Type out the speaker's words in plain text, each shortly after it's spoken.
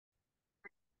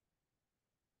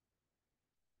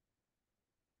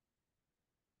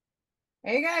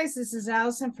Hey guys, this is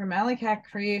Allison from Alley Cat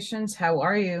Creations. How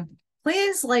are you?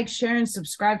 Please like, share, and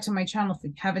subscribe to my channel if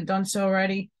you haven't done so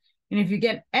already. And if you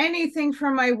get anything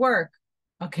from my work,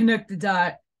 I'll connect the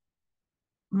dot.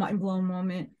 Mind blown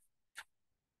moment.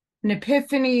 An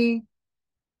epiphany.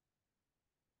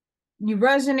 You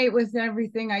resonate with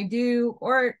everything I do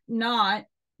or not,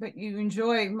 but you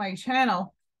enjoy my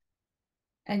channel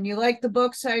and you like the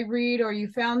books I read, or you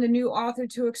found a new author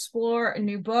to explore, a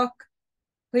new book,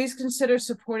 please consider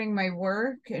supporting my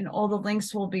work, and all the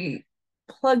links will be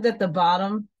plugged at the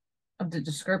bottom of the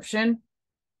description.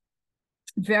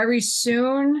 Very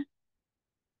soon,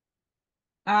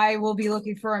 I will be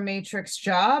looking for a matrix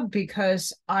job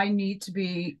because I need to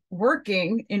be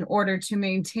working in order to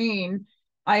maintain.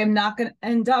 I am not going to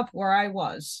end up where I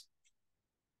was.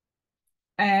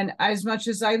 And as much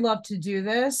as I love to do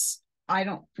this, I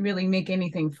don't really make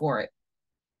anything for it.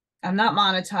 I'm not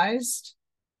monetized.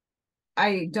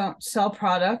 I don't sell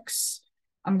products.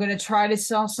 I'm going to try to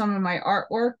sell some of my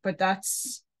artwork, but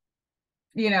that's,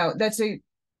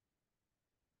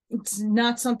 it's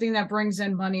not something that brings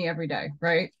in money every day,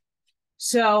 right?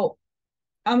 So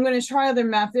I'm going to try other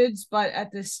methods, but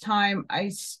at this time,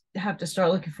 I have to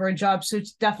start looking for a job. So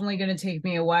it's definitely going to take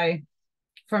me away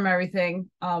from everything.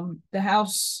 The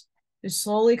house is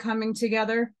slowly coming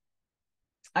together.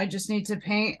 I just need to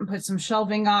paint and put some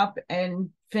shelving up and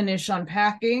finish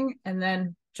unpacking and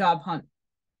then job hunt.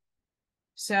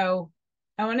 So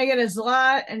I want to get as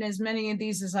lot and as many of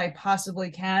these as I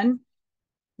possibly can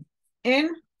in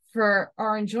for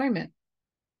our enjoyment.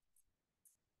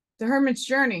 The Hermit's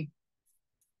Journey.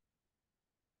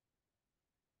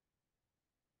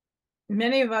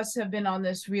 Many of us have been on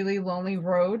this really lonely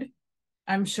road.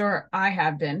 I'm sure I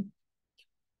have been.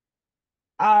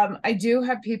 I do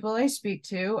have people I speak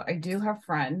to. I do have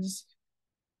friends,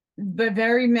 but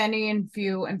very many and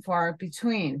few and far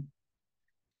between.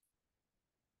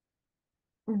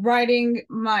 I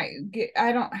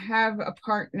don't have a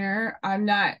partner.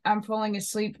 I'm falling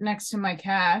asleep next to my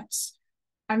cats.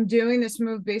 I'm doing this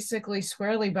move basically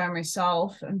squarely by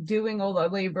myself. I'm doing all the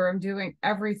labor. I'm doing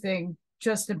everything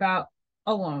just about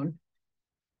alone.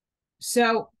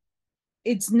 So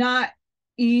it's not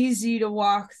easy to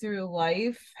walk through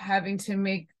life having to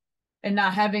make and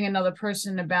not having another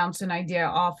person to bounce an idea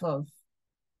off of.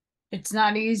 It's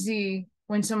not easy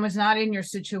when someone's not in your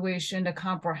situation to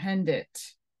comprehend it.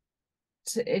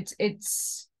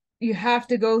 It's you have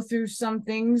to go through some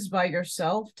things by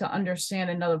yourself to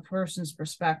understand another person's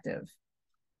perspective.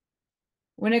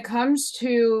 When it comes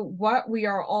to what we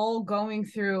are all going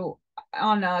through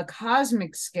on a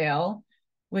cosmic scale,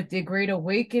 with the Great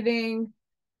Awakening,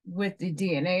 with the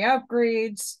DNA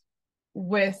upgrades,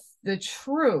 with the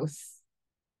truth,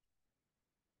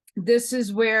 this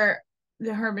is where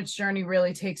the Hermit's Journey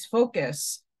really takes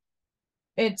focus.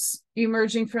 It's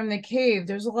emerging from the cave.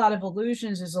 There's a lot of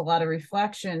illusions, there's a lot of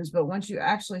reflections, but once you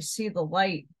actually see the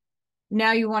light,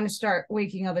 now you want to start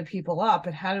waking other people up.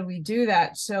 And how do we do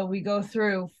that? So we go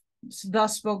through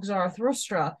Thus Spoke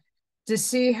Zarathustra to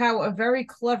see how a very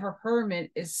clever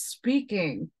hermit is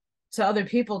speaking to other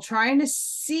people, trying to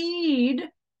seed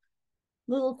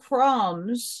little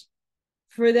crumbs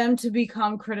for them to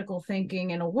become critical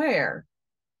thinking and aware.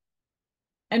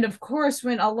 And of course,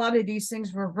 when a lot of these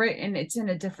things were written, it's in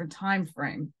a different time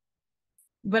frame.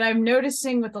 But I'm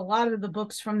noticing with a lot of the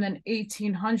books from the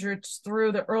 1800s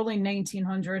through the early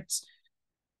 1900s,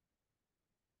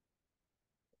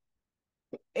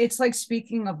 it's like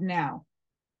speaking of now.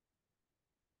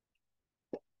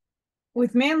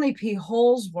 With Manly P.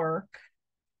 Hull's work,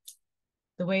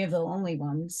 The Way of the Lonely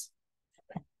Ones,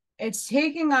 it's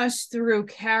taking us through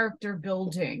character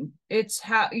building. It's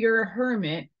how you're a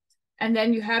hermit, and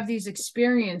then you have these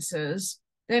experiences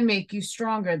that make you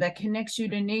stronger, that connects you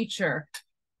to nature,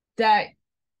 that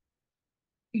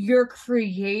you're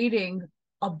creating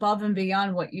above and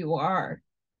beyond what you are.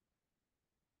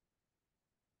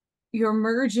 You're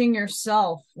merging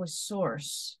yourself with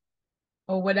source,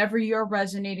 or whatever you're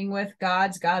resonating with,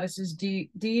 gods, goddesses,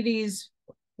 deities,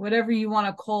 whatever you want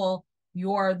to call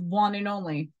your one and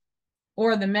only,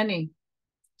 or the many.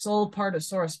 It's all part of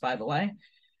source, by the way.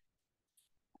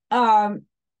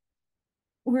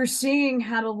 We're seeing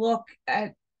how to look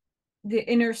at the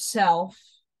inner self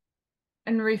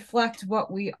and reflect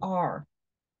what we are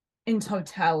in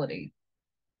totality.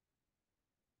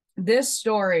 This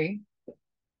story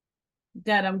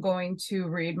that I'm going to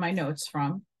read my notes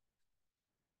from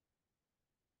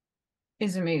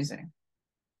is amazing.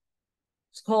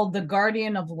 It's called The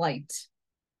Guardian of Light.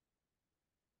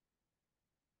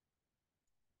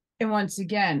 And once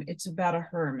again, it's about a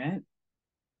hermit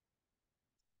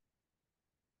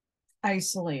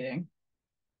isolating.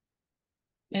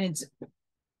 And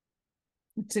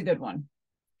it's a good one.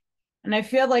 And I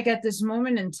feel like at this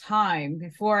moment in time,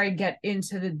 before I get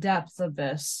into the depth of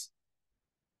this,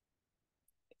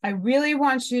 I really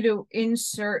want you to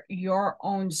insert your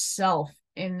own self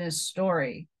in this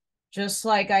story. Just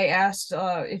like I asked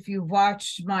if you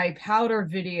watched my Powder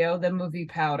video, the movie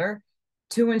Powder,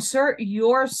 to insert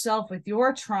yourself with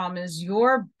your traumas,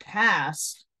 your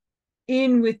past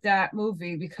in with that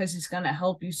movie, because it's going to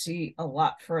help you see a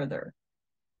lot further.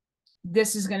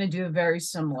 This is going to do very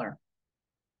similar.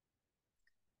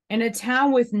 In a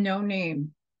town with no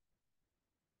name,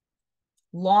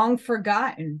 long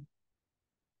forgotten,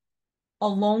 a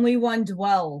lonely one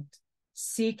dwelled,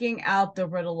 seeking out the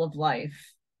riddle of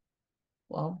life.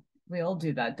 Well, we all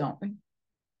do that, don't we?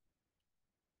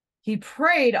 He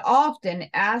prayed often,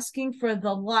 asking for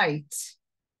the light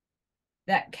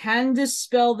that can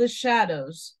dispel the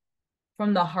shadows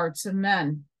from the hearts of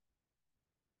men.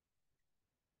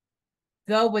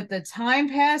 Though with the time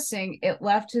passing, it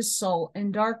left his soul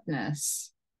in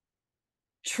darkness.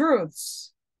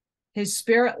 Truths his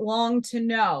spirit longed to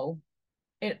know,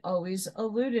 it always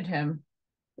eluded him.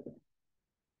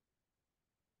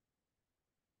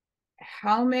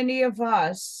 How many of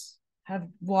us have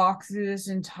walked through this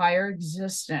entire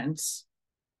existence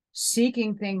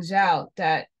seeking things out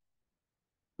that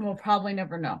we'll probably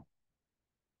never know?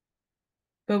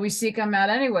 But we seek them out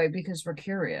anyway because we're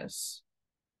curious.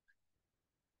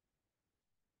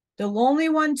 The lonely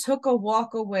one took a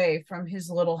walk away from his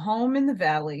little home in the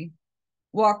valley,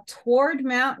 walked toward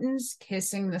mountains,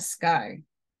 kissing the sky,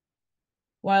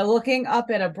 while looking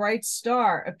up at a bright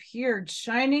star appeared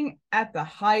shining at the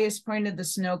highest point of the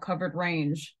snow-covered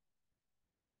range.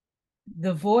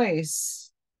 The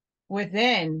voice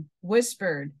within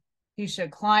whispered he should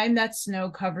climb that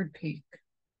snow-covered peak.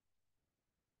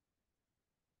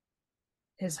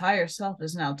 His higher self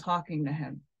is now talking to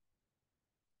him.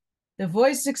 The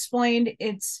voice explained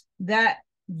it's that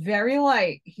very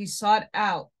light he sought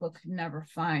out but could never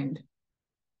find.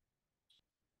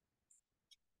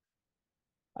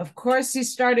 Of course, he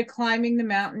started climbing the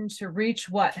mountain to reach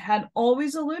what had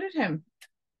always eluded him.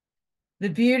 The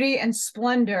beauty and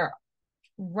splendor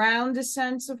round a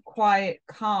sense of quiet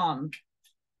calm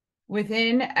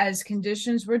within, as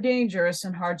conditions were dangerous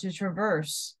and hard to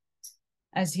traverse.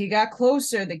 As he got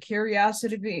closer, the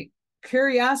curiosity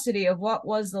of what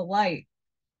was the light,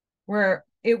 where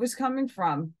it was coming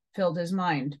from, filled his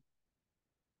mind.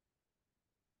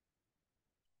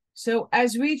 So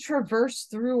as we traverse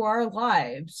through our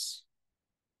lives,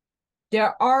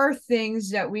 there are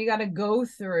things that we got to go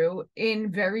through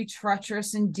in very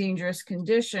treacherous and dangerous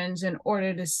conditions in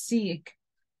order to seek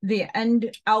the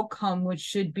end outcome, which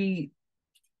should be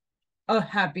a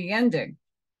happy ending.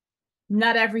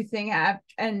 Not everything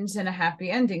ends in a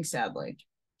happy ending, sadly.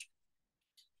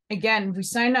 Again, we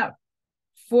sign up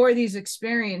for these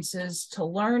experiences to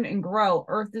learn and grow.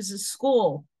 Earth is a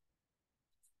school.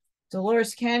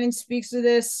 Dolores Cannon speaks of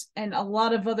this, and a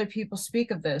lot of other people speak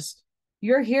of this.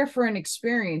 You're here for an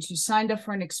experience. You signed up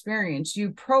for an experience.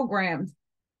 You programmed.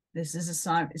 This is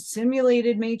a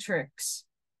simulated matrix.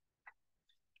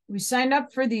 We signed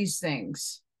up for these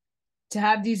things to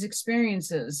have these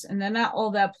experiences, and they're not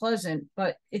all that pleasant,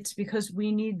 but it's because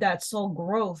we need that soul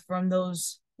growth from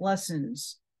those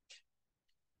lessons,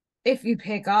 if you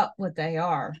pick up what they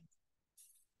are.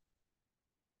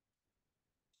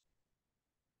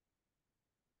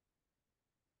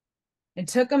 It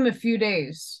took him a few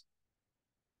days.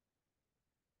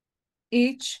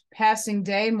 Each passing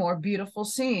day, more beautiful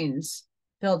scenes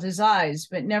filled his eyes,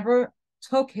 but never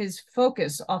took his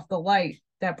focus off the light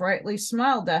that brightly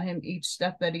smiled at him each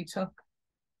step that he took.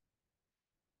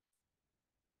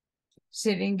 So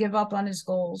he didn't give up on his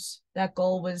goals. That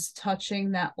goal was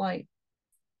touching that light.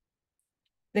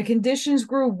 The conditions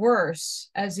grew worse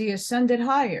as he ascended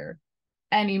higher.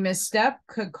 Any misstep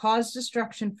could cause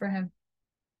destruction for him.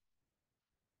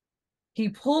 He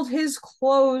pulled his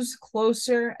clothes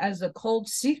closer as the cold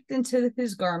seeped into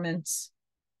his garments.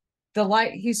 The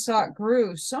light he sought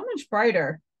grew so much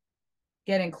brighter.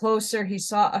 Getting closer, he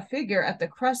saw a figure at the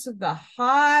crest of the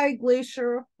high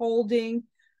glacier holding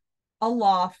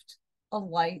aloft a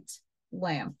light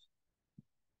lamp.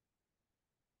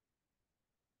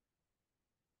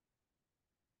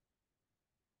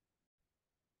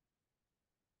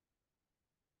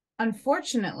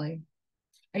 Unfortunately,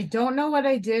 I don't know what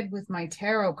I did with my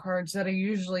tarot cards that I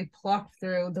usually pluck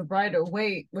through the Rider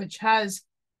Waite, which has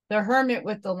the Hermit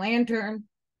with the lantern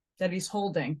that he's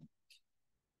holding.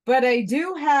 But I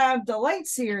do have the Light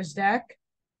Seers deck.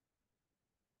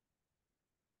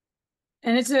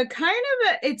 And it's a kind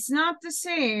of it's not the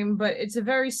same, but it's a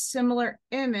very similar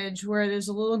image where there's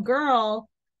a little girl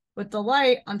with the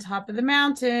light on top of the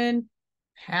mountain.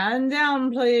 Pan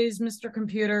down, please, Mr.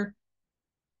 Computer.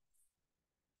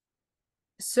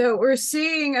 So we're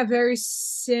seeing a very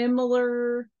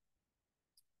similar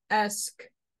esque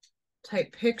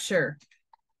type picture.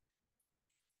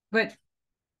 But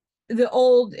the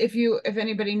old, if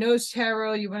anybody knows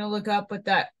tarot, you want to look up what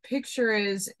that picture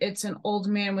is. It's an old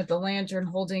man with a lantern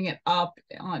holding it up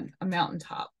on a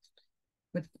mountaintop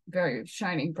with very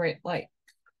shining bright light.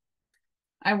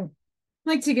 I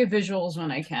like to give visuals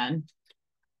when I can.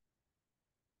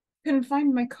 Couldn't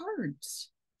find my cards.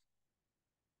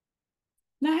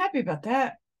 Not happy about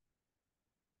that.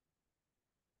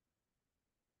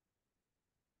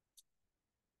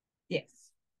 Yes.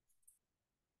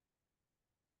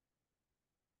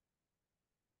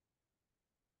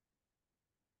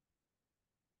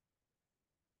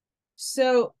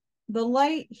 So the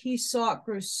light he sought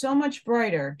grew so much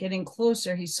brighter. Getting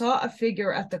closer, he saw a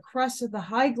figure at the crest of the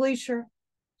high glacier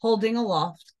holding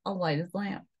aloft a lighted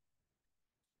lamp.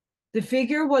 The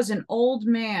figure was an old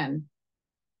man.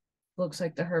 Looks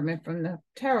like the hermit from the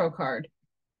tarot card.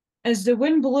 As the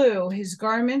wind blew, his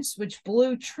garments, which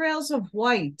blew trails of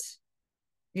white,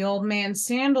 the old man's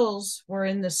sandals were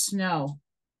in the snow.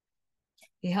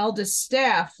 He held a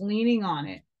staff, leaning on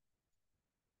it.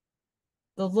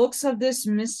 The looks of this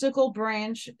mystical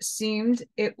branch seemed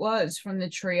it was from the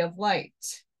tree of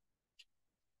light.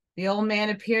 The old man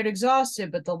appeared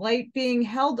exhausted, but the light being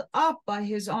held up by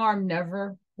his arm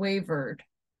never wavered.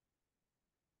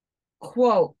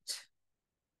 Quote,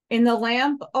 in the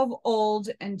lamp of old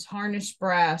and tarnished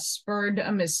brass burned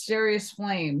a mysterious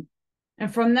flame,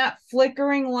 and from that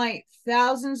flickering light,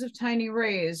 thousands of tiny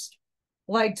rays,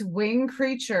 like winged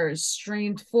creatures,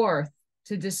 streamed forth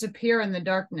to disappear in the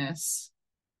darkness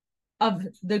of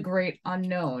the great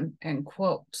unknown, end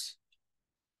quote.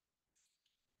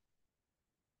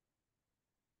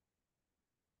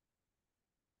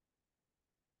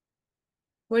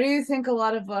 What do you think a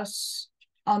lot of us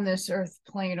on this earth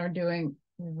plane are doing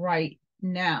right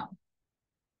now?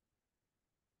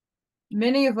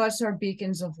 Many of us are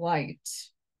beacons of light,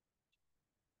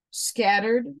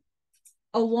 scattered,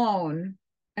 alone,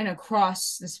 and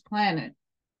across this planet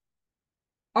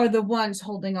are the ones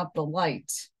holding up the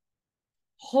light,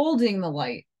 holding the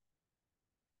light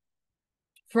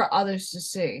for others to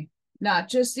see, not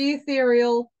just the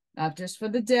ethereal, not just for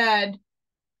the dead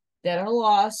that are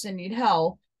lost and need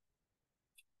help,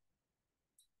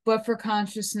 but for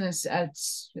consciousness at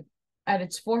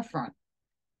its forefront.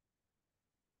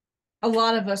 A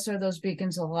lot of us are those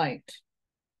beacons of light.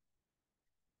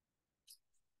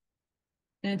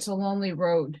 And it's a lonely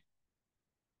road.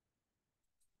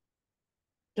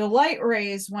 The light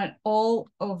rays went all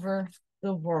over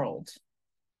the world.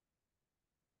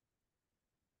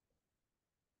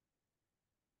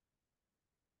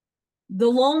 The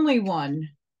lonely one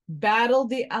battled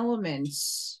the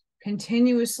elements,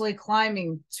 continuously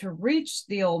climbing to reach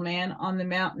the old man on the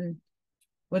mountain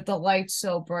with the light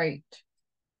so bright.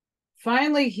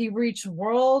 Finally, he reached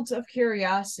worlds of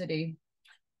curiosity.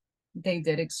 They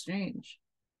did exchange.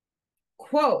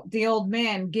 Quote, the old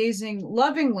man, gazing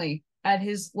lovingly at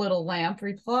his little lamp,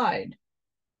 replied,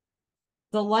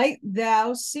 the light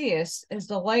thou seest is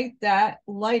the light that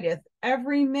lighteth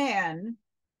every man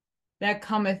that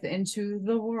cometh into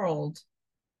the world,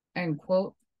 end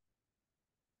quote.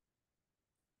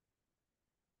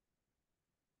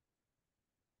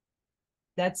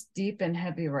 That's deep and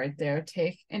heavy right there.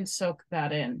 Take and soak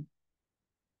that in.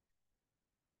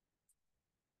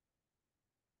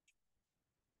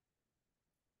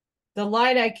 The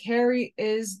light I carry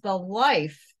is the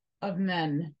life of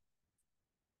men,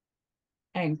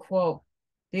 end quote.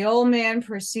 The old man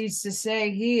proceeds to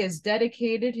say he has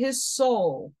dedicated his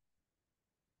soul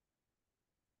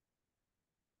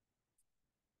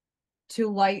to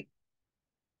light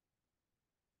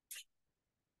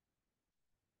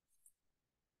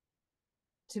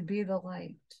to be the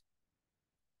light.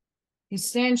 He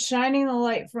stands shining the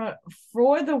light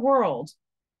for the world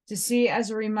to see as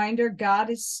a reminder God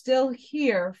is still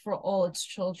here for all its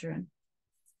children.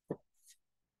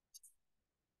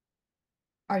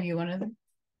 Are you one of them?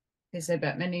 Because I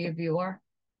bet many of you are.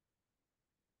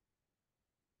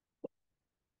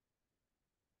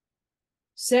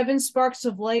 Seven sparks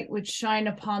of light which shine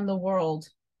upon the world.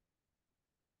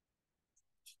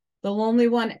 The lonely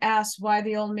one asks why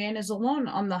the old man is alone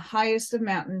on the highest of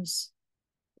mountains.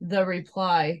 The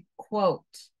reply, quote,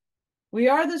 we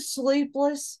are the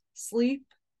sleepless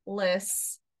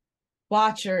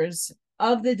watchers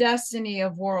of the destiny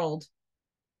of world.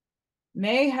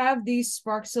 may have these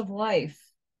sparks of life.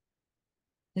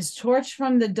 His torch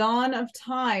from the dawn of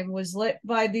time was lit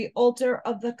by the altar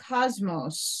of the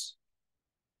cosmos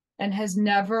and has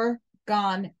never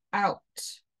gone out.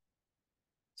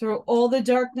 Through all the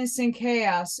darkness and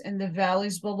chaos in the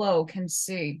valleys below can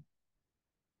see.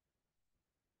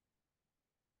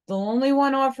 The lonely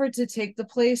one offered to take the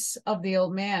place of the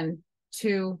old man,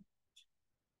 to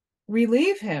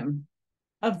relieve him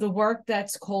of the work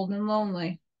that's cold and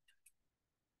lonely.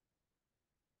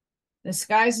 The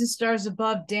skies and stars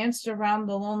above danced around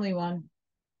the lonely one.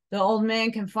 The old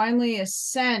man can finally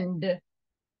ascend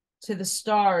to the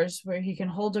stars where he can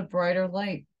hold a brighter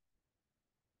light.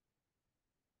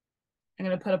 I'm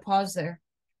going to put a pause there.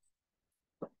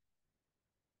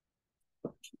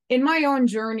 In my own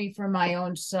journey for my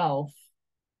own self,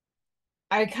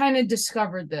 I kind of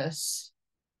discovered this.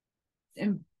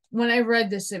 And when I read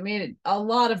this, it made a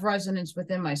lot of resonance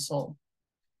within my soul.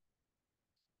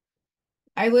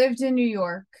 I lived in New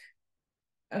York,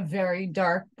 a very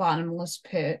dark, bottomless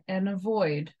pit and a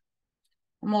void.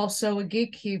 I'm also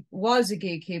was a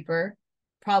gatekeeper,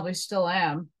 probably still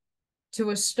am, to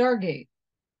a stargate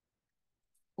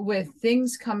with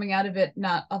things coming out of it,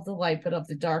 not of the light, but of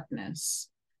the darkness.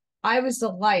 I was the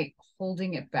light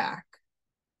holding it back.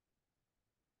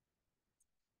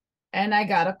 And I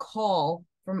got a call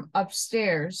from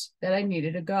upstairs that I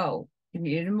needed to go. I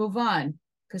needed to move on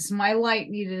because my light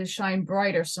needed to shine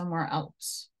brighter somewhere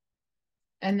else.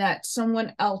 And that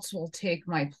someone else will take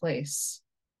my place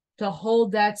to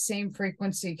hold that same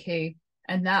frequency key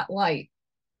and that light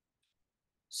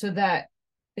so that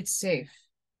it's safe.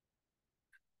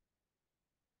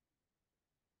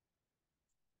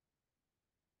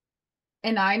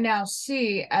 And I now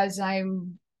see, as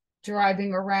I'm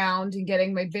driving around and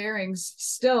getting my bearings,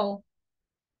 still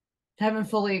haven't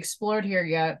fully explored here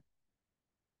yet,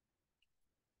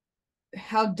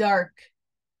 how dark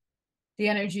the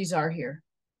energies are here.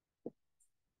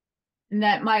 And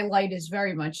that my light is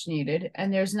very much needed.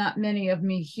 And there's not many of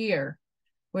me here,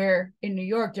 where in New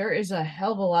York, there is a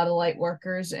hell of a lot of light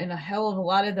workers, and a hell of a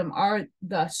lot of them are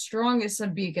the strongest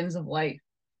of beacons of light.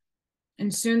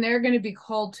 And soon they're going to be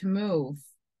called to move,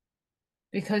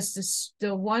 because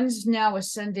the ones now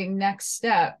ascending next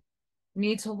step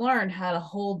need to learn how to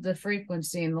hold the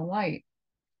frequency in the light.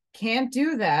 Can't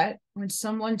do that when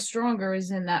someone stronger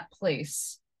is in that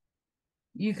place.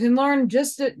 You can learn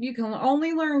you can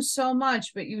only learn so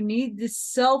much, but you need the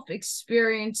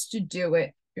self-experience to do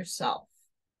it yourself.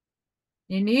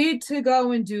 You need to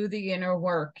go and do the inner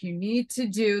work. You need to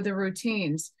do the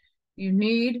routines. You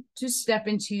need to step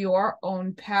into your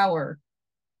own power.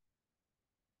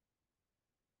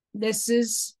 This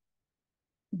is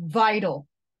vital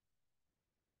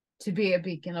to be a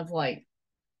beacon of light.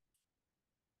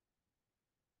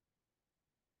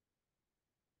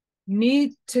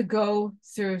 Need to go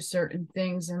through certain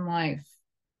things in life.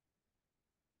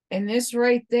 And this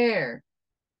right there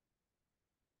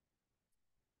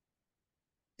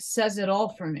says it all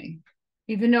for me.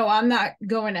 Even though I'm not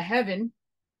going to heaven,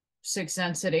 sixth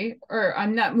density, or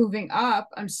I'm not moving up,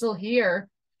 I'm still here.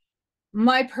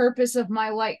 My purpose of my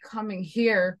light coming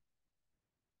here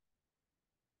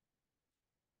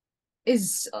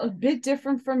is a bit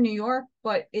different from New York,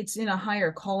 but it's in a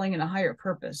higher calling and a higher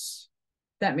purpose.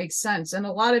 That makes sense. And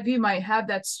a lot of you might have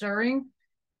that stirring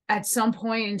at some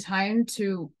point in time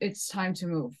it's time to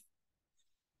move.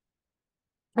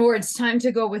 Or it's time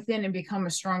to go within and become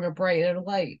a stronger, brighter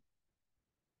light.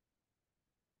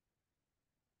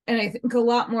 And I think a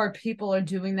lot more people are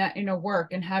doing that inner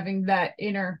work and having that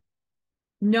inner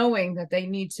knowing that they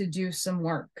need to do some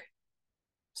work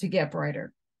to get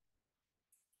brighter.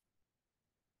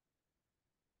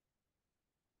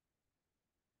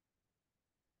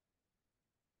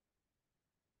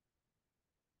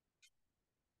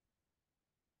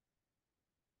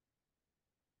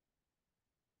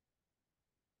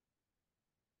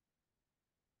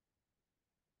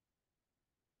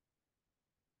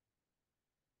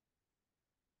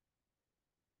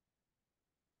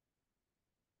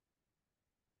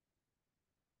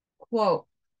 Quote,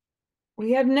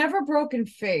 "We have never broken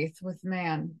faith with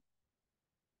man,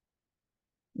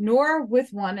 nor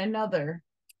with one another.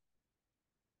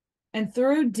 And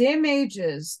through dim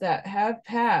ages that have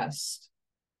passed,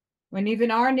 when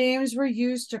even our names were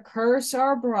used to curse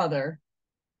our brother,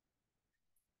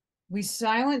 we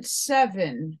silent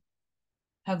seven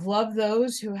have loved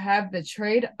those who have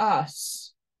betrayed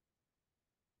us,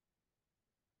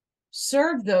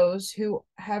 served those who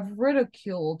have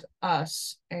ridiculed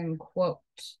us," end quote.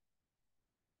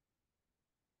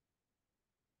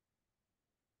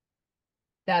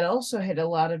 That also hit a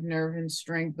lot of nerve and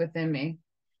strength within me.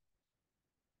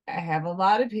 I have a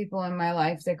lot of people in my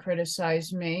life that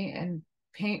criticize me and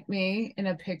paint me in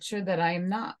a picture that I am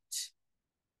not.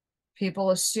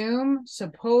 People assume,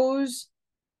 suppose,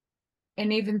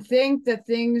 and even think that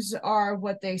things are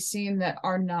what they seem that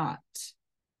are not.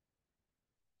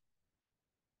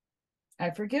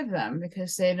 I forgive them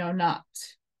because they know not.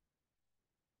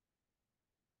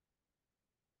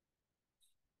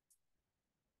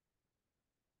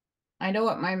 I know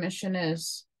what my mission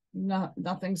is.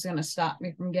 Nothing's going to stop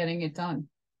me from getting it done.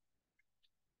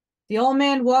 The old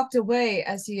man walked away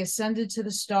as he ascended to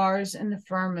the stars and the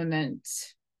firmament.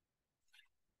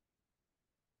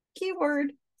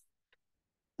 Keyword.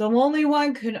 The lonely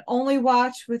one could only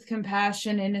watch with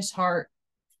compassion in his heart.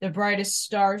 The brightest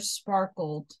stars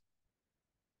sparkled.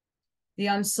 The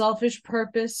unselfish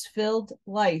purpose filled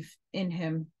life in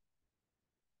him.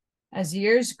 As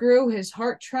years grew, his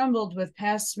heart trembled with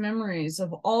past memories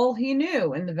of all he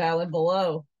knew in the valley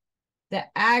below. The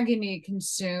agony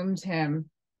consumed him.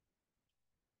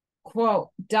 Quote,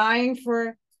 dying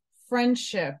for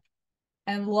friendship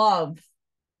and love.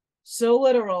 So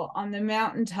literal, on the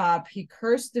mountaintop, he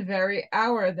cursed the very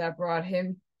hour that brought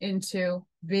him into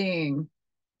being,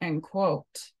 end quote.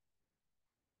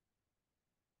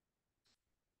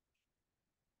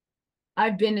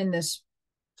 I've been in this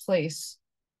place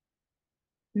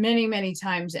many, many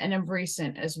times, and of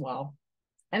recent as well.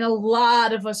 And a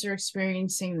lot of us are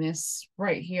experiencing this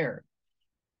right here.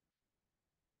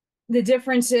 The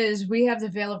difference is we have the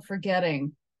veil of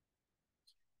forgetting.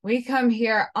 We come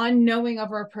here unknowing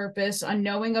of our purpose,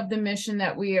 unknowing of the mission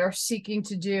that we are seeking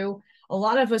to do. A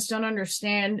lot of us don't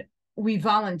understand. We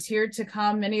volunteered to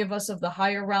come. Many of us of the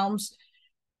higher realms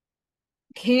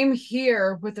came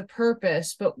here with a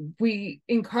purpose, but we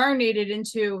incarnated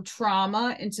into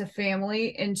trauma, into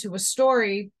family, into a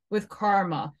story with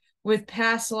karma, with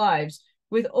past lives,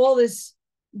 with all this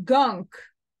gunk.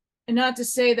 And not to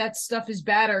say that stuff is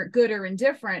bad or good or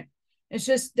indifferent. It's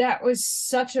just that was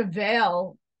such a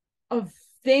veil of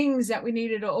things that we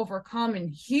needed to overcome and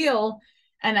heal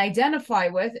and identify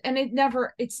with. And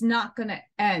it's not going to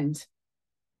end.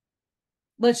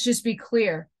 Let's just be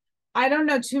clear. I don't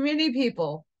know too many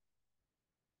people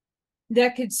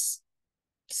that could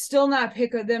still not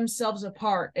pick themselves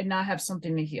apart and not have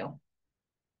something to heal.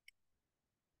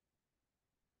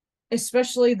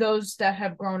 Especially those that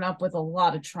have grown up with a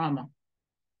lot of trauma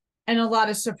and a lot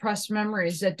of suppressed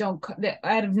memories that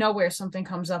out of nowhere something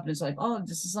comes up and it's like, oh,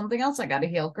 this is something else I got to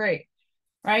heal. Great.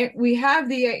 Right? We have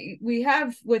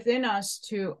within us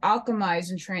to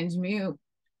alchemize and transmute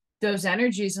those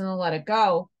energies and to let it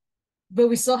go, but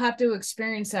we still have to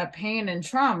experience that pain and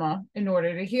trauma in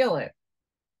order to heal it.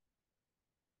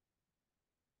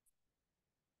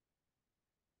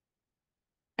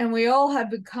 And we all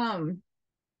have become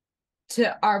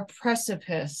to our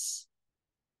precipice,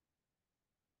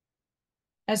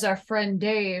 as our friend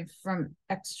Dave from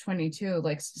X22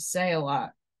 likes to say a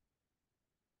lot.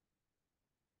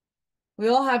 We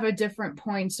all have a different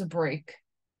points of break.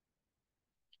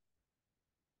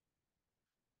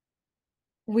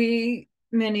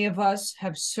 Many of us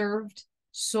have served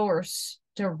Source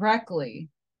directly.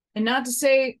 And not to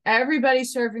say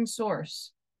everybody's serving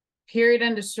Source. Period,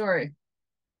 end of story.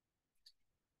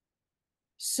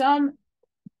 Some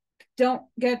don't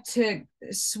get to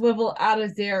swivel out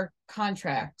of their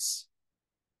contracts,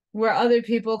 where other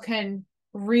people can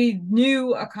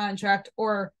renew a contract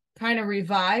or kind of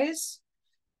revise.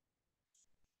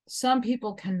 Some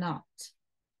people cannot,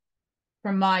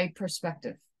 from my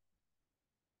perspective.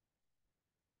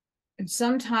 And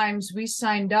sometimes we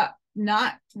signed up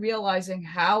not realizing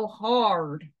how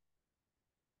hard,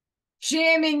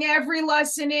 jamming every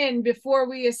lesson in before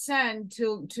we ascend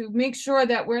to make sure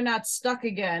that we're not stuck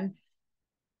again.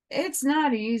 It's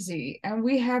not easy. And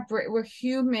we're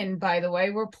human, by the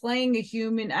way. We're playing a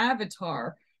human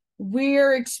avatar.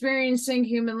 We're experiencing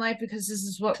human life because this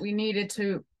is what we needed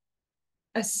to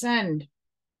ascend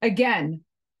again.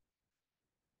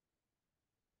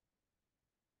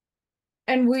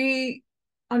 And we,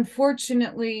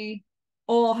 unfortunately,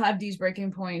 all have these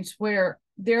breaking points where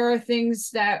there are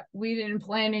things that we didn't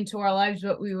plan into our lives,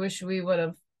 but we wish we would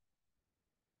have.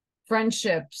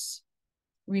 Friendships,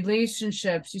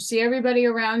 relationships. You see everybody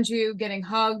around you getting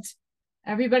hugged,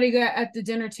 everybody at the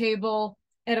dinner table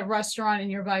at a restaurant,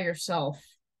 and you're by yourself.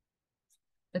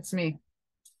 That's me.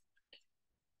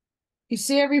 You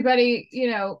see everybody,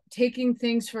 taking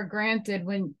things for granted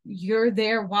when you're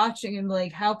there watching and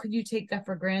like, how could you take that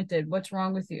for granted? What's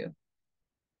wrong with you?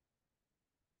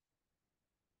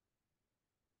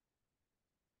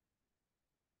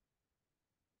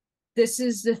 This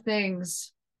is the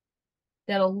things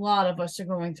that a lot of us are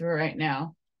going through right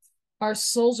now. Our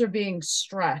souls are being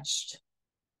stretched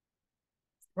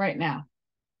right now.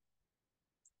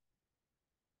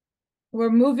 We're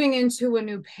moving into a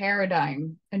new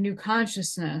paradigm, a new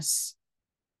consciousness.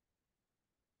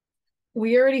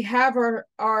 We already have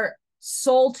our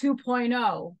soul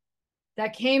 2.0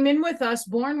 that came in with us,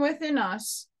 born within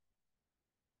us,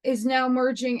 is now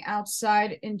merging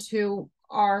outside into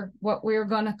our what we're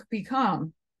going to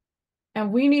become.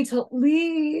 And we need to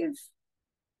leave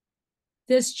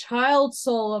this child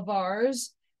soul of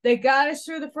ours that got us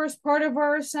through the first part of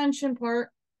our ascension part,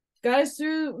 got us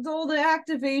through all the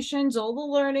activations, all the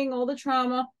learning, all the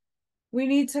trauma. We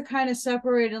need to kind of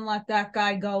separate and let that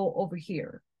guy go over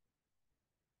here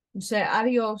and say,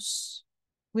 adios.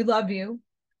 We love you.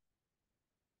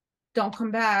 Don't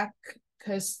come back,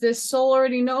 because this soul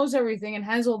already knows everything and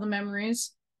has all the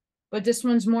memories, but this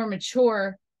one's more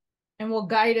mature and will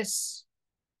guide us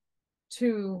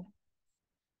to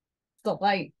the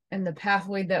light and the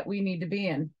pathway that we need to be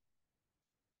in.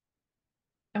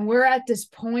 And we're at this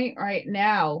point right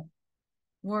now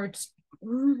where it's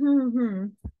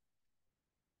we're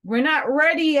not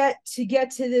ready yet to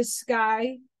get to this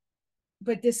guy,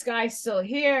 but this guy's still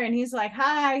here and he's like,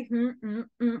 hi.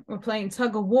 We're playing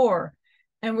tug of war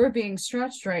and we're being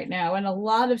stretched right now, and a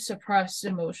lot of suppressed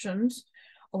emotions,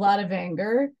 a lot of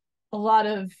anger, a lot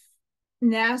of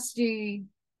nasty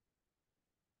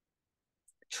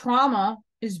trauma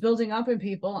is building up in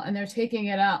people, and they're taking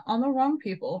it out on the wrong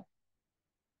people.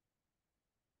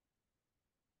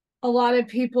 A lot of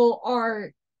people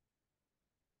are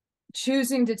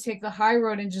choosing to take the high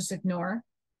road and just ignore,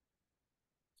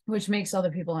 which makes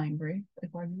other people angry.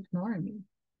 Like, why are you ignoring me,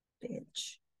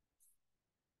 bitch?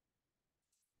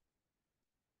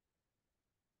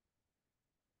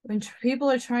 When people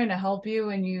are trying to help you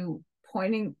and you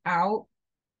pointing out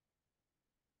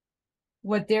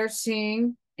what they're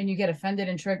seeing and you get offended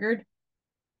and triggered,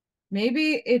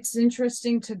 maybe it's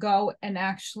interesting to go and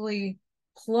actually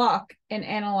pluck and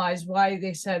analyze why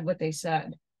they said what they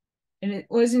said. And it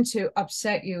wasn't to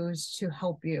upset you, it was to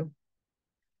help you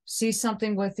see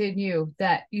something within you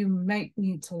that you might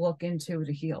need to look into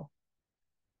to heal.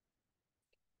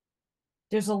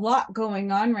 There's a lot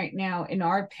going on right now in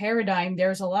our paradigm.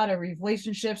 There's a lot of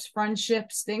relationships,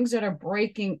 friendships, things that are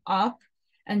breaking up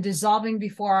and dissolving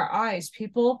before our eyes.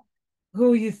 People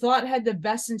who you thought had the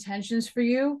best intentions for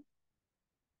you,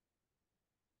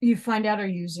 you find out are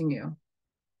using you.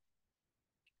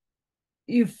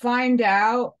 You find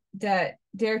out that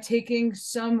they're taking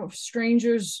some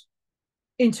stranger's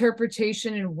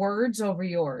interpretation and words over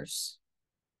yours.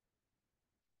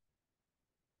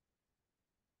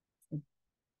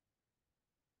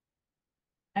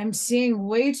 I'm seeing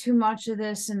way too much of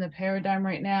this in the paradigm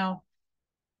right now.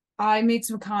 I made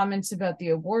some comments about the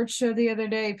award show the other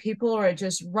day. People are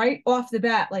just right off the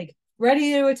bat, like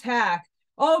ready to attack.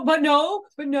 Oh, but no,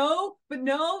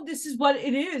 this is what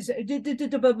it is.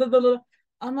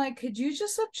 I'm like, could you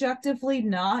just objectively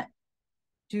not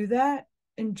do that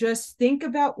and just think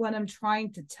about what I'm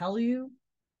trying to tell you?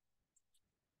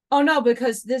 Oh no,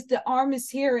 because the arm is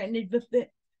here and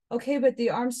okay, but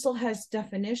the arm still has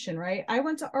definition, right? I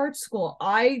went to art school.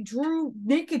 I drew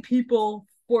naked people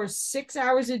for 6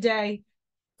 hours a day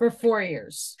for 4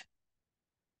 years.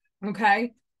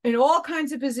 Okay, in all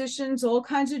kinds of positions, all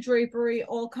kinds of drapery,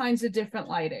 all kinds of different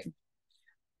lighting.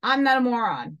 I'm not a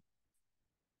moron.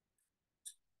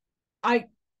 I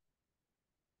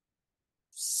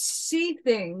see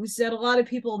things that a lot of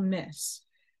people miss.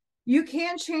 You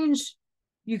can change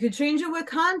it with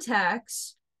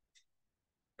context,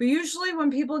 but usually when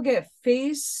people get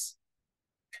face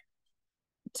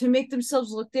to make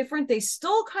themselves look different, they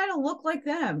still kind of look like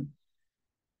them,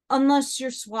 unless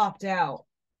you're swapped out.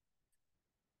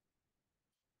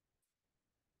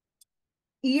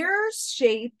 Ear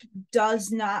shape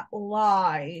does not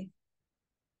lie.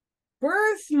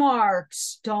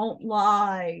 Birthmarks don't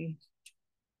lie.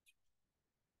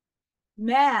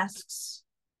 Masks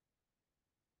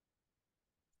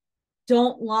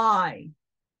don't lie.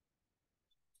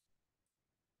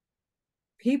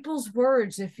 People's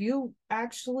words, if you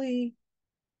actually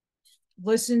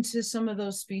listen to some of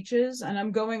those speeches, and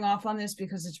I'm going off on this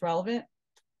because it's relevant,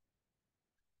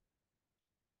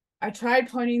 I tried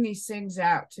pointing these things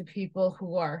out to people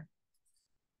who are,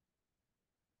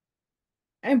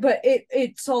 but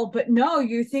no,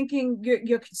 you're thinking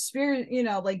you're conspiracy,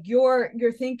 like you're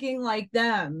thinking like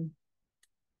them.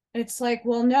 It's like,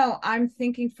 well, no, I'm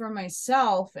thinking for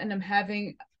myself and I'm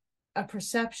having a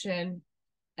perception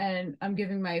and I'm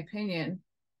giving my opinion.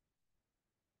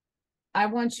 I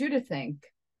want you to think,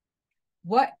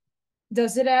 what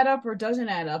Does it add up or doesn't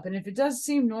add up? And if it does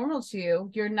seem normal to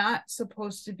you, you're not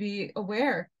supposed to be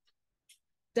aware.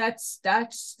 That's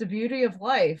the beauty of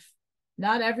life.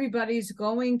 Not everybody's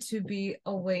going to be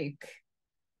awake.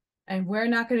 And we're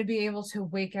not going to be able to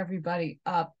wake everybody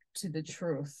up to the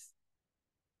truth.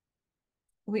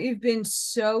 We've been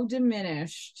so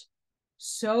diminished,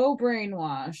 so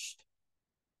brainwashed.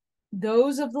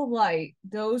 Those of the light,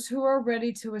 those who are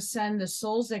ready to ascend, the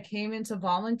souls that came in to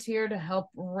volunteer to help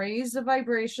raise the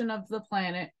vibration of the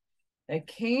planet, that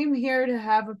came here to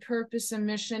have a purpose and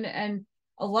mission. And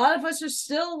a lot of us are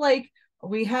still like,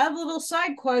 we have little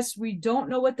side quests. We don't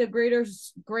know what the greater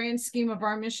grand scheme of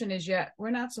our mission is yet.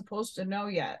 We're not supposed to know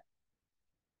yet.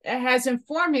 It hasn't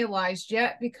formalized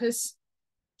yet because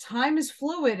time is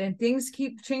fluid and things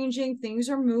keep changing. Things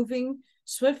are moving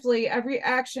swiftly. Every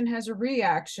action has a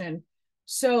reaction.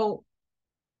 So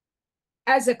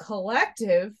as a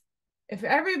collective, if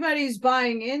everybody's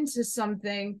buying into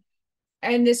something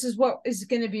and this is what is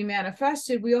going to be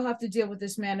manifested, we all have to deal with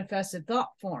this manifested thought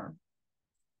form.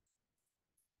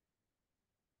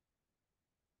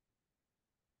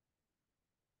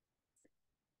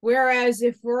 Whereas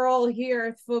if we're all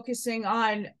here focusing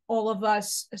on all of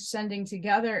us ascending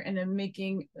together and then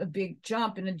making a big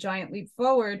jump and a giant leap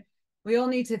forward, we all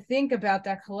need to think about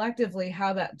that collectively,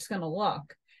 how that's going to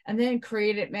look, and then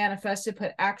create it, manifest it,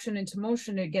 put action into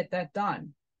motion to get that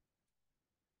done.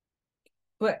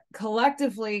 But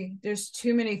collectively, there's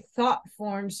too many thought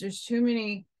forms, there's too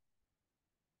many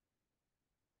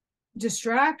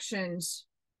distractions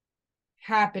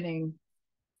happening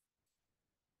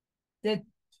that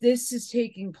this is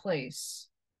taking place.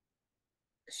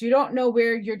 Because you don't know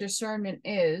where your discernment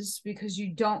is because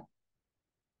you don't,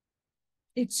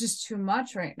 it's just too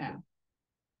much right now.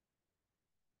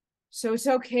 So it's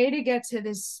okay to get to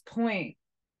this point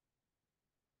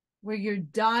where you're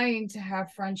dying to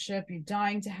have friendship, you're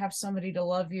dying to have somebody to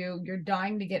love you, you're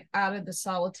dying to get out of the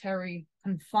solitary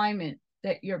confinement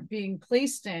that you're being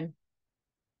placed in.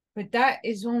 But that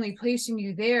is only placing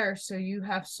you there so you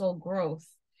have soul growth.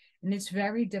 And it's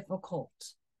very difficult.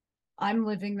 I'm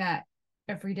living that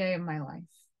every day of my life.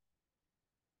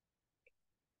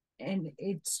 And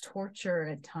it's torture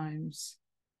at times,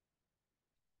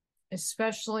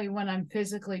 especially when I'm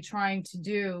physically trying to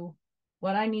do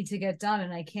what I need to get done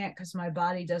and I can't because my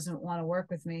body doesn't want to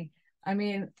work with me. I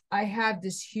mean, I have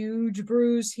this huge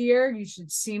bruise here. You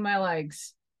should see my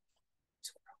legs.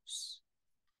 It's gross.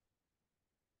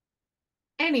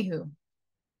 Anywho,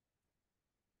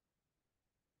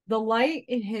 the light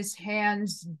in his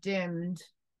hands dimmed.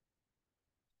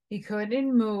 He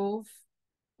couldn't move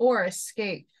or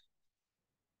escape.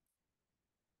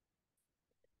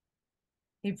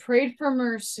 He prayed for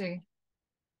mercy,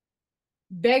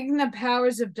 begging the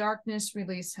powers of darkness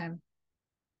release him.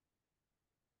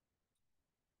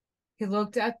 He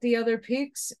looked at the other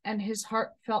peaks and his heart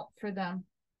felt for them.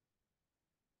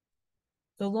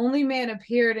 The lonely man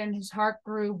appeared and his heart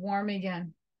grew warm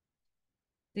again.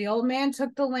 The old man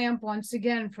took the lamp once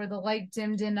again, for the light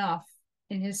dimmed enough.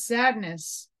 In his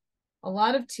sadness, a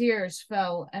lot of tears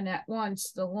fell, and at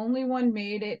once the lonely one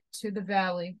made it to the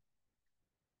valley.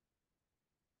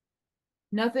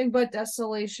 Nothing but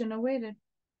desolation awaited.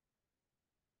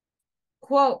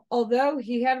 Quote, although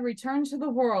he had returned to the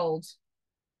world,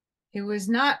 he was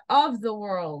not of the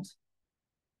world,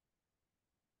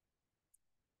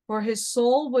 for his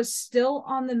soul was still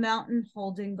on the mountain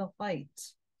holding the light.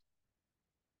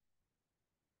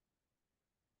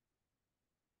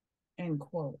 End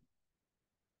quote.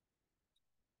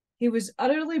 He was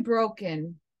utterly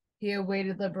broken. He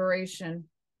awaited liberation.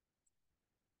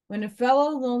 When a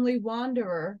fellow lonely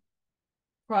wanderer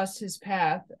crossed his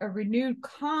path, a renewed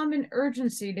calm and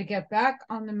urgency to get back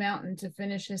on the mountain to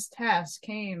finish his task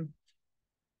came.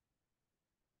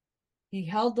 He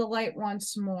held the light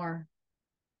once more.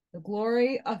 The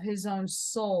glory of his own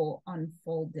soul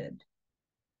unfolded.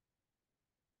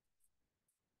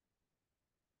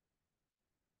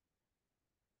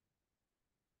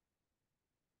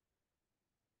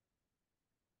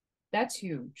 That's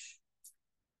huge.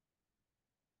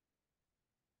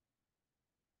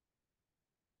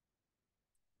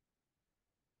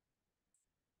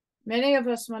 Many of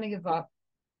us want to give up,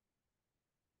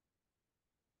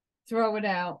 throw it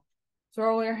out,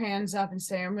 throw our hands up and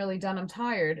say, I'm really done, I'm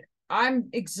tired. I'm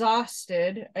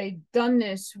exhausted. I've done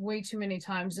this way too many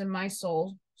times in my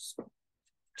soul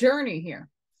journey here.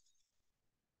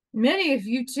 Many of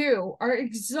you too are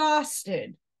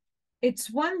exhausted.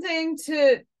 It's one thing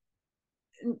to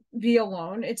be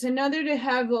alone. It's another to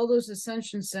have all those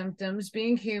ascension symptoms,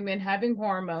 being human, having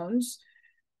hormones,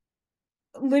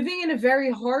 living in a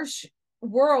very harsh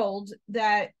world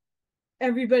that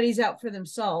everybody's out for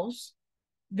themselves.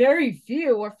 Very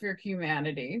few are for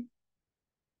humanity.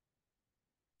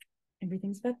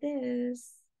 Everything's about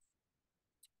this.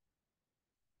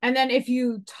 And then if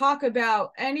you talk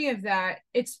about any of that,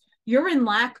 it's you're in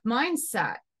lack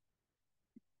mindset.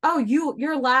 Oh,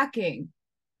 you're lacking.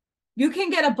 You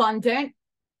can get abundant.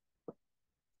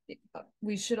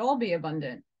 We should all be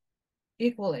abundant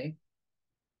equally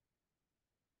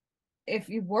if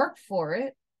you work for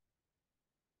it.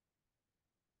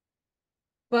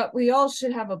 But we all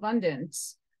should have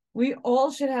abundance. We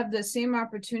all should have the same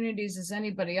opportunities as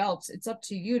anybody else. It's up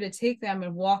to you to take them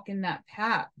and walk in that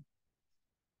path.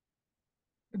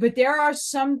 But there are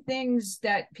some things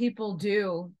that people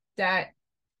do that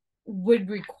would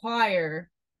require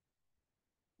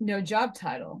no job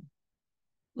title.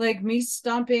 Like me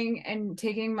stomping and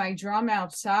taking my drum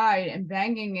outside and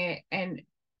banging it and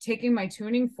taking my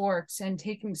tuning forks and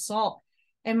taking salt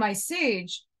and my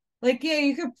sage. Like, yeah,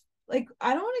 you could, like,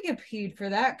 I don't want to get paid for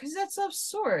that because that's off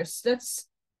source. That's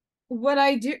what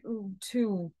I do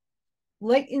to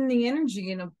lighten the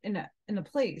energy in a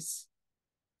place.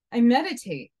 I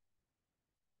meditate.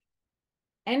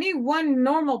 Any one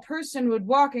normal person would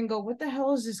walk and go, what the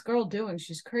hell is this girl doing?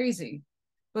 She's crazy.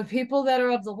 But people that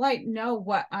are of the light know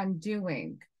what I'm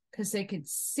doing because they could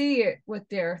see it with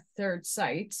their third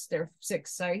sights, their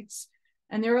sixth sights,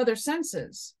 and their other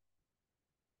senses.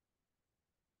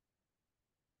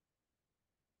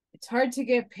 It's hard to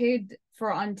get paid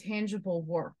for untangible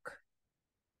work.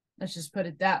 Let's just put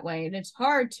it that way. And it's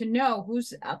hard to know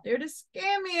who's out there to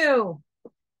scam you.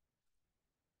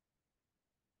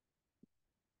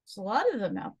 There's a lot of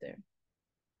them out there.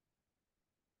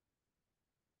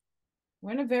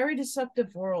 We're in a very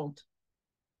deceptive world.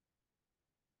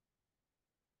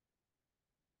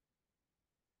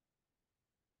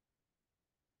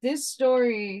 This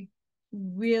story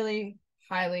really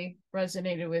highly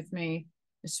resonated with me,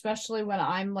 especially when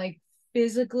I'm like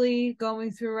physically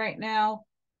going through right now,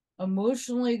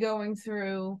 emotionally going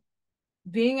through,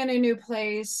 being in a new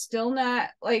place, still not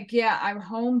like, yeah, I'm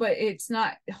home, but it's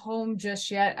not home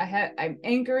just yet. I'm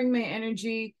anchoring my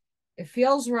energy. It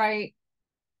feels right,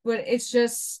 but it's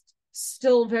just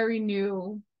still very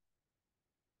new.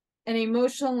 And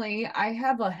emotionally, I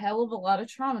have a hell of a lot of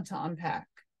trauma to unpack.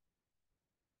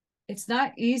 It's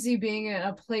not easy being in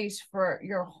a place for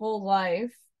your whole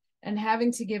life and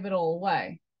having to give it all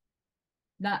away.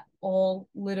 Not all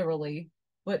literally,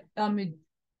 but a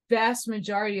vast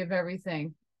majority of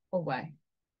everything away.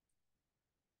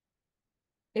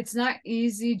 It's not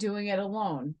easy doing it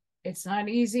alone. It's not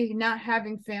easy not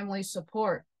having family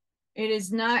support. It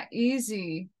is not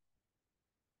easy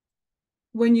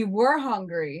when you were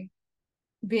hungry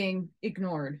being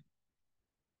ignored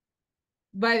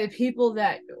by the people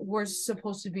that were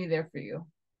supposed to be there for you.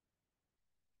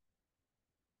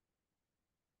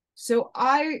 So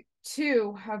I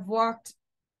too have walked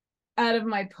out of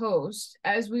my post,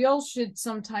 as we all should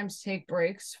sometimes take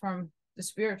breaks from the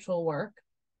spiritual work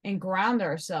and ground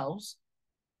ourselves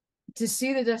to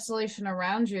see the desolation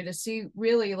around you, to see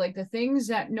really like the things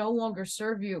that no longer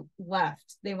serve you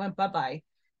left. They went bye-bye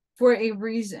for a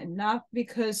reason, not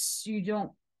because you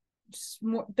don't,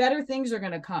 better things are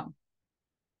going to come.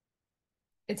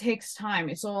 It takes time.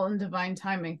 It's all in divine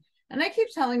timing. And I keep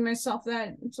telling myself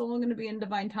that it's all going to be in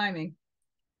divine timing.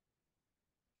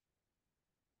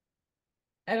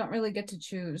 I don't really get to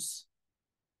choose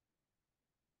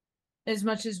as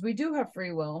much as we do have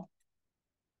free will.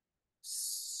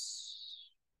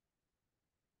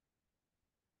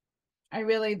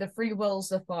 The free will is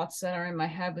the thoughts that are in my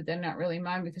head, but they're not really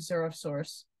mine because they're of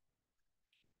source.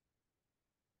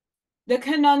 The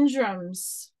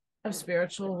conundrums of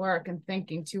spiritual work and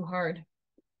thinking too hard.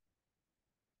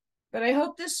 But I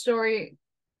hope this story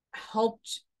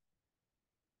helped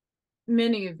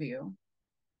many of you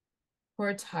who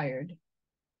are tired,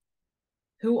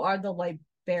 who are the light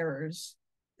bearers,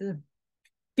 the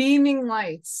beaming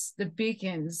lights, the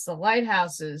beacons, the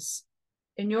lighthouses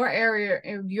in your area,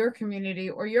 in your community,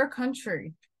 or your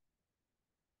country.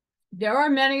 There are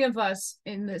many of us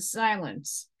in the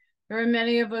silence. There are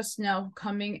many of us now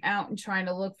coming out and trying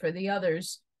to look for the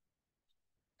others.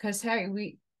 Because, hey,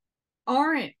 we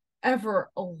aren't ever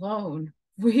alone.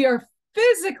 We are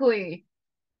physically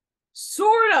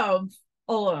sort of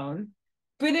alone.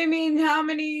 But I mean, how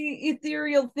many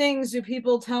ethereal things do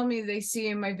people tell me they see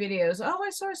in my videos? Oh, I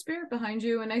saw a spirit behind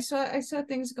you, and I saw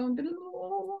things going,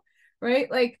 right?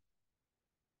 Like,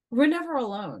 we're never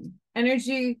alone.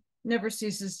 Energy never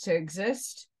ceases to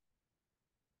exist,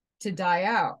 to die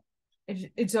out.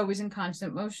 It's always in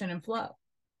constant motion and flow.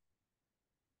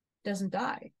 It doesn't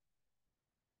die.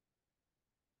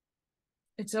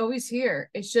 It's always here.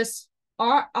 It's just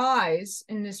our eyes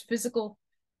in this physical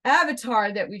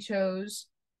avatar that we chose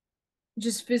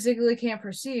just physically can't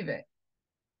perceive it.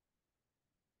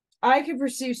 I can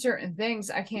perceive certain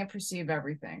things. I can't perceive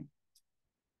everything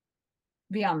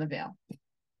beyond the veil.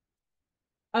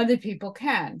 Other people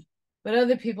can, but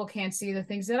other people can't see the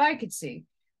things that I could see.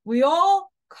 We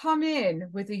all come in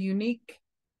with a unique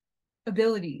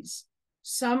abilities.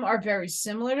 Some are very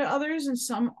similar to others and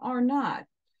some are not,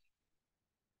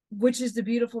 which is the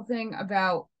beautiful thing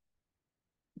about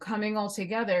coming all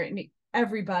together and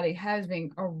everybody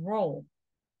having a role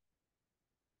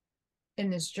in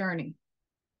this journey.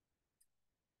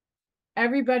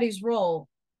 Everybody's role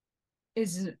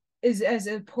is as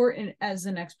important as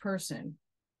the next person.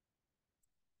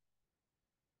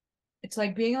 It's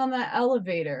like being on that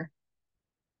elevator.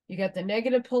 You got the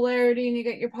negative polarity and you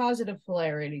get your positive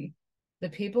polarity. The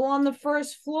people on the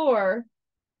first floor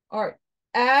are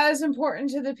as important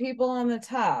to the people on the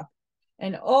top.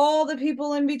 And all the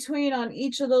people in between on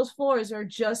each of those floors are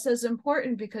just as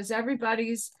important because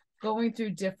everybody's going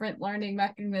through different learning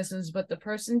mechanisms. But the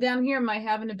person down here might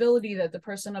have an ability that the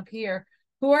person up here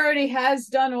who already has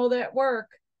done all that work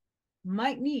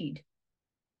might need.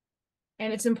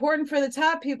 And it's important for the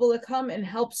top people to come and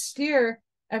help steer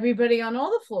everybody on all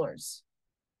the floors.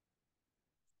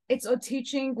 It's a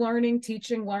teaching, learning,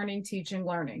 teaching, learning, teaching,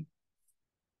 learning.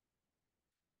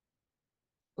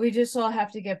 We just all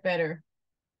have to get better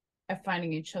at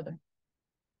finding each other.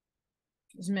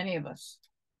 There's many of us.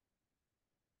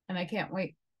 And I can't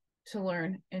wait to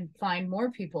learn and find more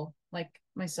people like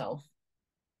myself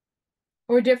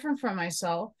or different from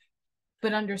myself,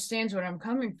 but understands where I'm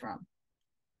coming from.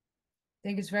 I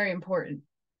think it's very important.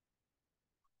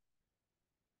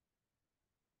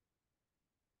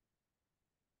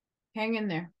 Hang in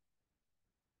there.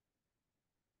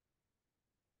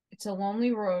 It's a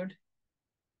lonely road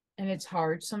and it's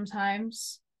hard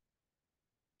sometimes.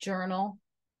 Journal.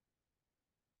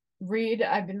 Read.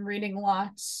 I've been reading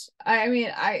lots.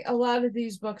 A lot of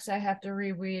these books I have to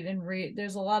reread and read.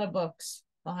 There's a lot of books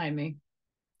behind me.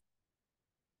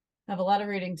 I have a lot of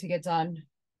reading to get done.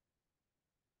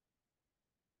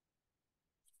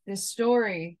 This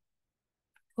story,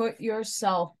 put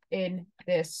yourself in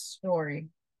this story.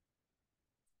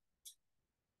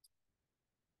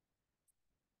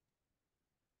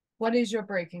 What is your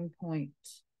breaking point?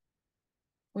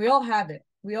 We all have it.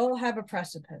 We all have a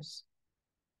precipice.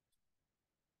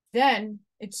 Then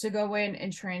it's to go in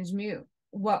and transmute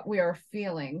what we are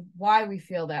feeling, why we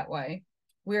feel that way.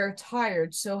 We are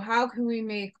tired. So how can we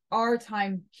make our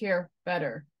time here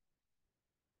better?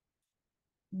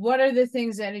 What are the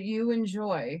things that you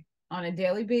enjoy on a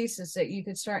daily basis that you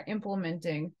could start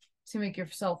implementing to make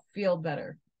yourself feel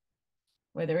better?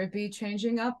 Whether it be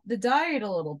changing up the diet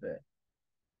a little bit.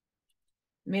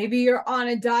 Maybe you're on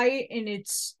a diet and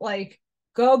it's like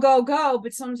go, go, go,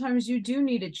 but sometimes you do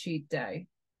need a cheat day.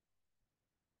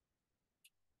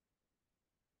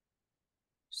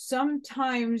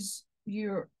 Sometimes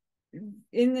you're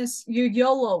in this, you're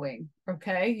YOLOing,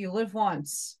 okay? You live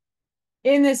once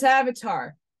in this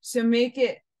avatar. So make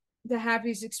it the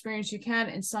happiest experience you can.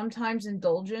 And sometimes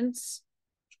indulgence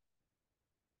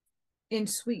in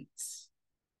sweets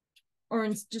or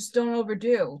just don't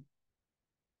overdo.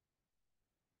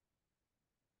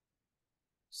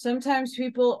 Sometimes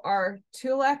people are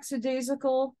too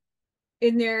lackadaisical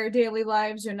in their daily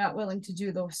lives. They're not willing to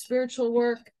do the spiritual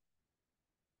work.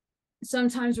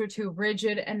 Sometimes we're too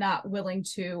rigid and not willing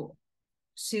to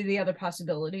see the other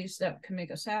possibilities that can make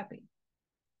us happy.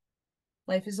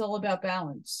 Life is all about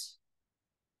balance.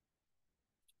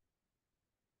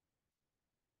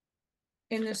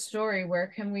 In this story, where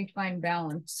can we find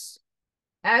balance?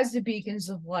 As the beacons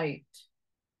of light,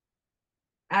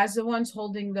 as the ones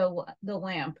holding the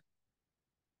lamp.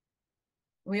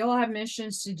 We all have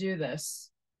missions to do this.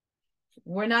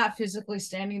 We're not physically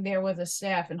standing there with a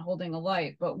staff and holding a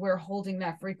light, but we're holding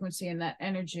that frequency and that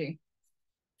energy.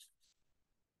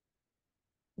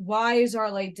 Why is our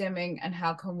light dimming and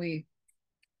how can we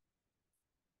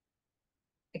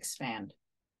expand?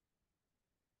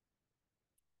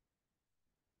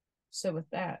 So with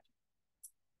that,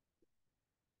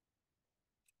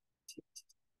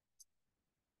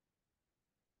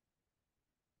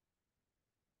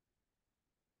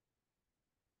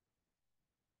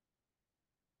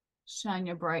 shine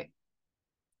your bright.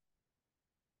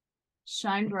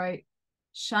 Shine bright.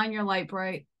 Shine your light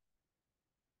bright.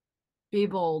 Be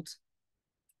bold.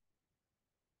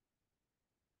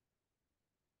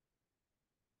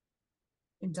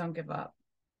 And don't give up.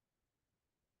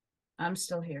 I'm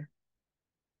still here.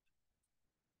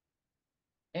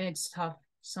 And it's tough.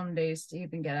 some days to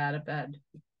even get out of bed.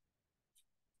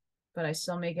 But I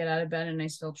still make it out of bed and I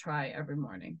still try every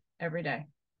morning, every day.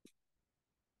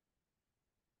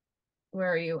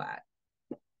 Where are you at?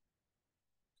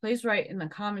 Please write in the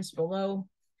comments below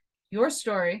your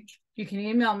story. You can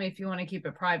email me if you want to keep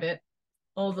it private.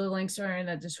 All the links are in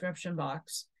the description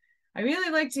box. I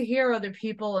really like to hear other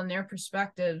people and their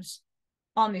perspectives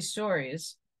on these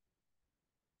stories.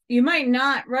 You might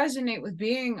not resonate with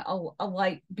being a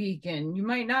light beacon. You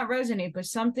might not resonate, but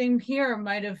something here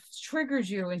might have triggered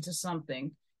you into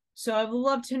something. So I would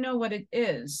love to know what it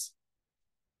is.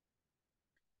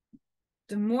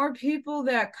 The more people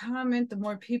that comment, the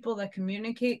more people that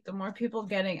communicate, the more people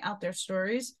getting out their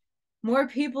stories, more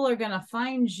people are going to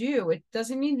find you. It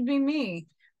doesn't need to be me.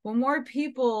 When more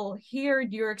people hear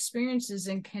your experiences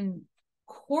and can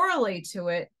correlate to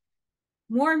it,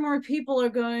 more and more people are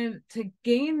going to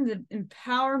gain the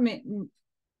empowerment and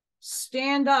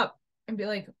stand up and be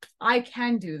like, I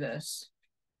can do this.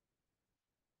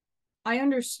 I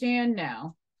understand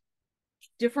now.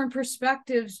 Different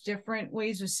perspectives, different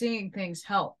ways of seeing things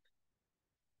help.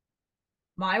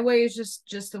 My way is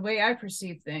just the way I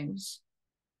perceive things.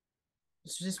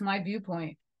 It's just my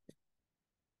viewpoint.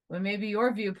 But maybe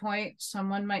your viewpoint,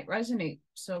 someone might resonate.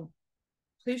 So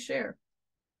please share.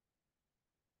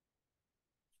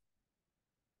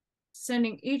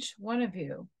 Sending each one of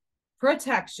you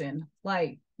protection,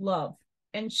 light, love,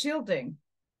 and shielding.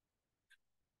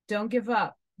 Don't give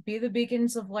up. Be the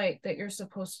beacons of light that you're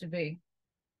supposed to be.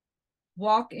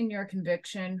 Walk in your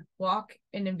conviction, walk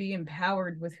in and be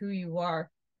empowered with who you are,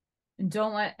 and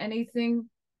don't let anything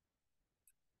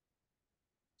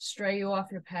stray you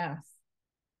off your path.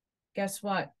 Guess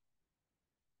what?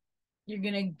 You're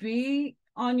going to be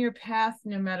on your path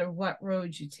no matter what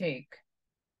road you take.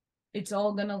 It's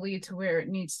all going to lead to where it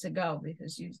needs to go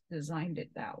because you designed it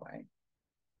that way.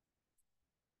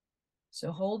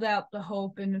 So hold out the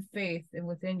hope and the faith and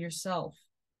within yourself.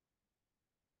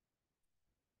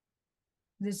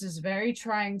 This is very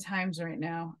trying times right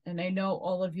now, and I know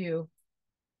all of you,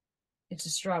 it's a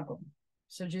struggle.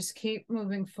 So just keep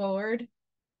moving forward,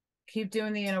 keep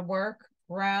doing the inner work,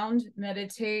 ground,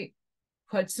 meditate,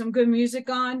 put some good music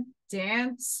on,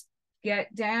 dance,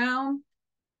 get down,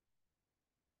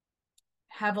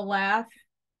 have a laugh,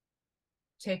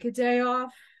 take a day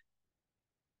off,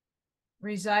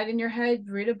 reside in your head,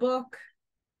 read a book.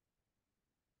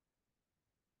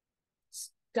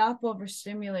 Stop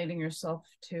overstimulating yourself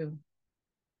too.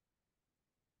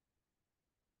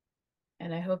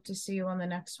 And I hope to see you on the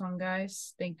next one,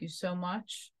 guys. Thank you so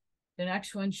much. The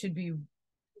next one should be really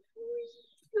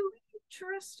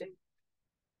interesting.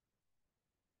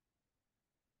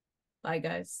 Bye,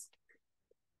 guys.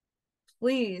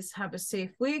 Please have a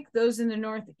safe week. Those in the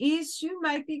Northeast, you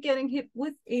might be getting hit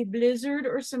with a blizzard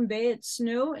or some bad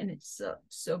snow, and it sucks.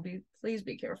 So please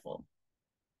be careful.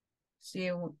 See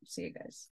you guys.